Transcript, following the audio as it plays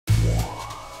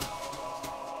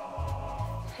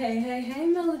Hey,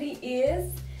 Melody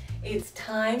ears. It's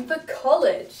time for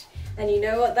college. And you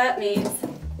know what that means?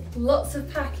 Lots of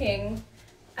packing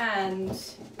and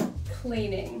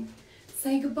cleaning.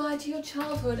 Say goodbye to your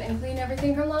childhood and clean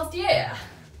everything from last year.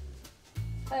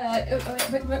 Wait.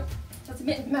 That's a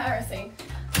bit embarrassing.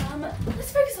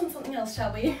 Let's focus on something else,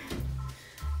 shall we?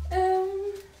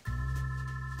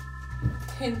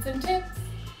 Hints and tips.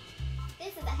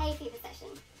 This is a hay fever session.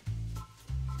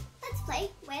 Let's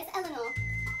play Where's Eleanor?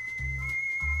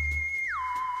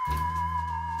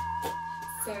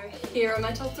 So here are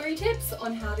my top 3 tips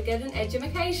on how to get an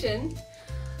edumacation.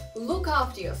 Look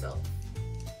after yourself.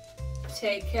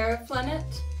 Take care of planet.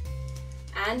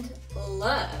 And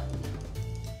learn.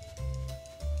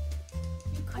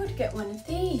 You could get one of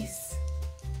these.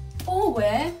 Or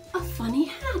wear a funny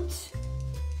hat.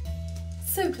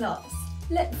 So class,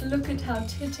 let's look at how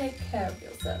to take care of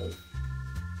yourself.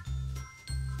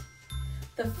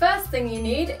 The first thing you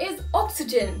need is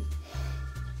oxygen.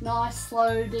 Nice,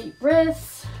 slow, deep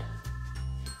breaths.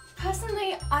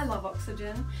 Personally, I love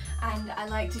oxygen and I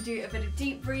like to do a bit of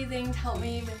deep breathing to help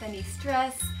me with any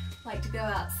stress. I like to go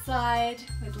outside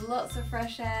with lots of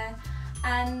fresh air,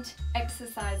 and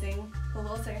exercising will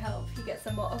also help you get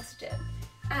some more oxygen.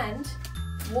 And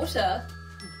water.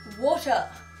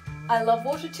 I love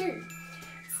water too.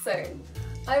 So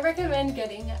I recommend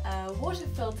getting a water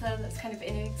filter that's kind of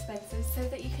inexpensive so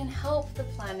that you can help the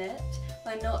planet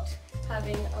by not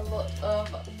having a lot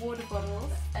of water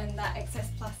bottles and that excess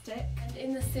plastic. And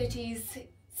in the cities,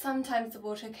 sometimes the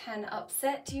water can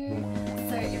upset you,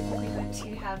 so it will be good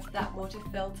to have that water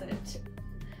filtered.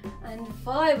 And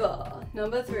fibre,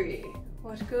 number 3.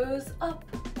 What goes up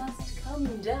must come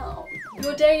down.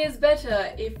 Your day is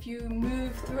better if you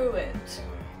move through it.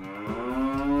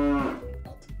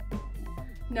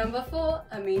 Number 4,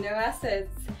 amino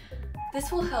acids.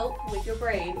 This will help with your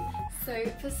brain. So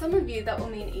for some of you that will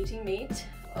mean eating meat,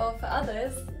 or for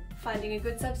others, finding a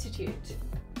good substitute.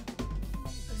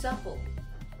 For example,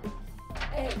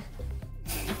 egg.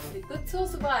 A good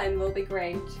source of iron will be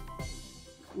great.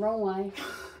 Wrong way.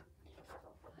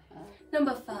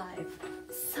 Number 5,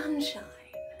 sunshine.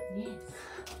 Yes.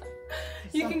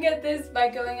 You can get this by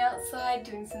going outside,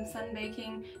 doing some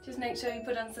sunbaking. Just make sure you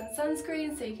put on some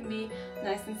sunscreen so you can be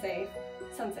nice and safe.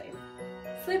 Sun safe.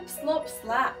 Slip, slop,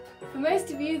 slap. For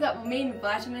most of you that will mean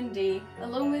vitamin D,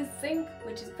 along with zinc,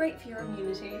 which is great for your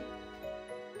immunity.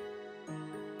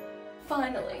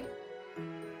 Finally,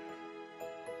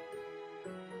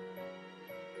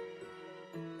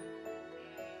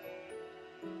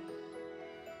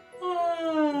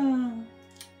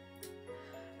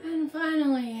 and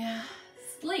finally,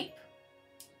 sleep.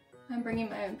 I'm bringing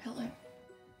my own pillow.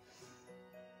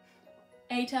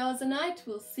 8 hours a night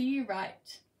will see you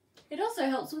right. It also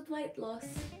helps with weight loss.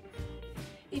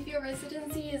 If your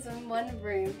residency is in one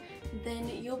room, then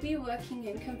you'll be working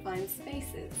in confined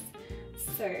spaces.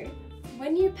 So,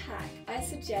 when you pack, I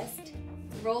suggest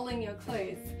rolling your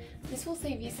clothes. This will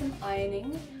save you some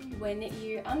ironing when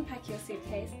you unpack your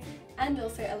suitcase and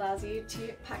also allows you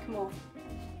to pack more.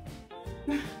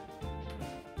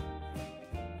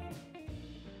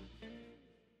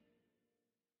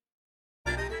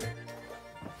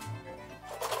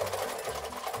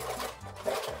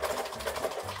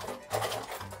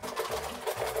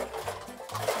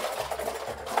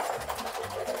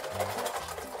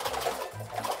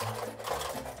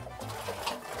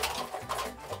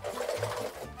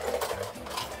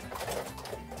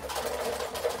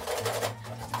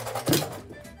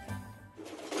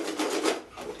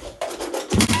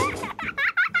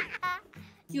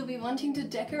 You'll be wanting to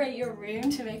decorate your room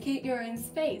to make it your own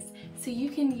space, so you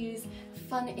can use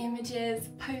fun images,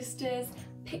 posters,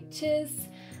 pictures,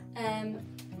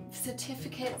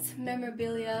 certificates,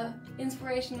 memorabilia,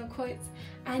 inspirational quotes,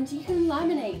 and you can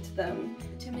laminate them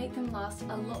to make them last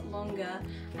a lot longer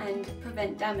and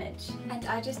prevent damage. And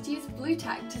I just use blue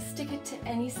tack to stick it to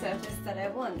any surface that I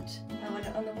want. I want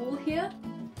it on the wall here,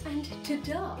 and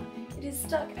ta-da! It is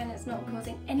stuck and it's not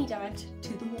causing any damage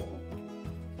to the wall.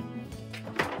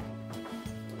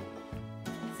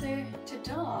 So,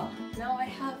 ta-da! Now I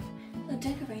have a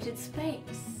decorated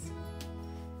space.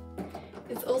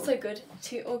 It's also good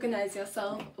to organise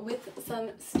yourself with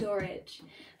some storage.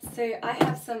 So I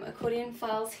have some accordion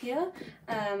files here,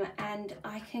 and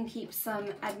I can keep some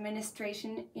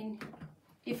administration in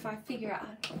if I figure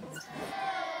out.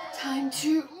 Time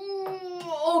to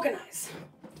organise.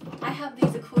 I have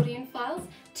these accordion files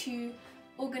to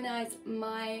organise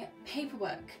my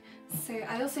paperwork. So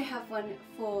I also have one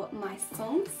for my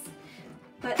songs,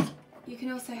 but you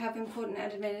can also have important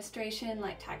administration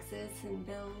like taxes and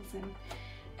bills and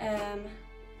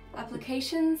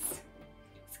applications,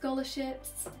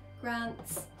 scholarships,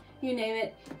 grants, you name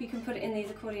it, you can put it in these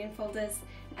accordion folders,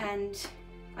 and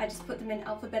I just put them in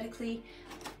alphabetically.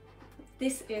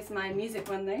 This is my music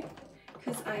one though,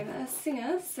 because I'm a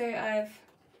singer, so I've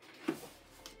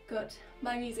got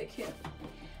my music here.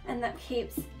 And that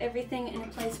keeps everything in a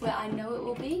place where I know it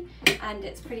will be, and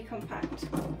it's pretty compact.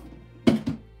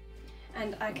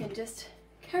 And I can just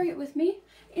carry it with me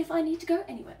if I need to go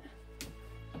anywhere.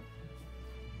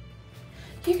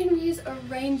 You can use a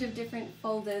range of different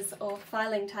folders or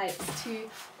filing types to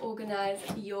organise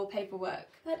your paperwork.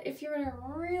 But if you're in a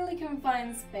really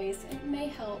confined space, it may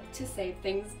help to save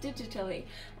things digitally,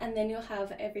 and then you'll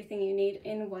have everything you need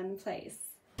in one place.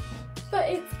 But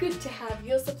it's good to have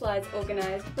your supplies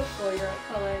organised before you're at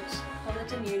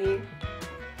college and uni.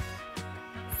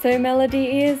 So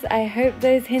Melody ears, I hope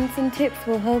those hints and tips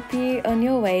will help you on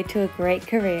your way to a great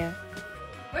career.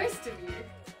 Most of you